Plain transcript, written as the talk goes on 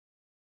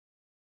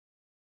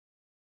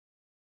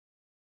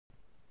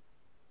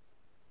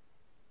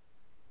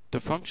The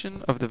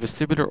function of the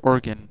vestibular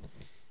organ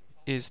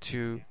is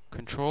to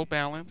control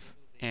balance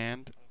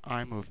and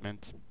eye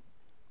movement.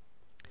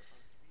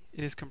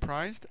 It is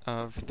comprised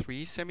of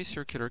three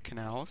semicircular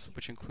canals,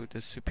 which include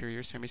the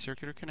superior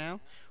semicircular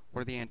canal,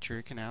 or the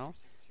anterior canal,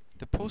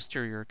 the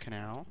posterior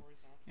canal,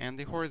 and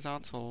the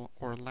horizontal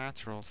or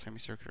lateral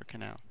semicircular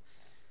canal.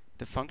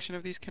 The function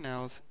of these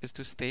canals is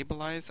to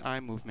stabilize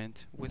eye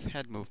movement with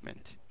head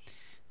movement.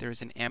 There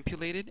is an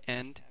ampulated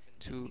end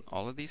to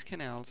all of these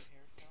canals,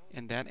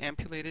 and that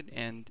ampulated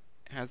end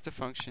has the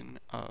function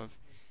of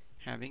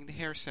having the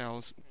hair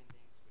cells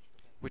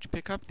which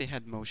pick up the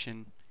head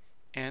motion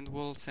and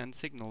will send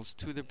signals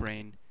to the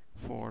brain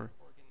for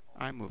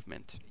eye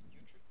movement.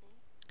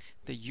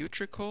 The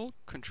utricle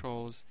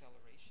controls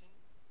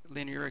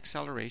linear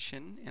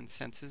acceleration and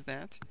senses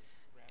that,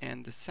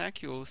 and the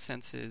saccule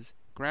senses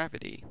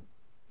gravity.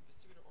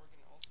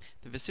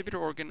 The vestibular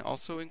organ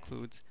also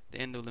includes the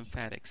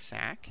endolymphatic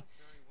sac.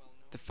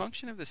 The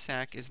function of the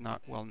sac is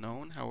not well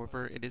known,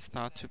 however, it is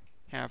thought to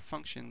have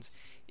functions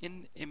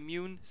in the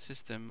immune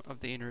system of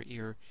the inner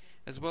ear,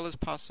 as well as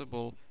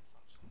possible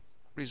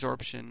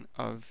resorption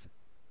of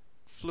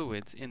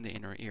fluids in the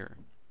inner ear.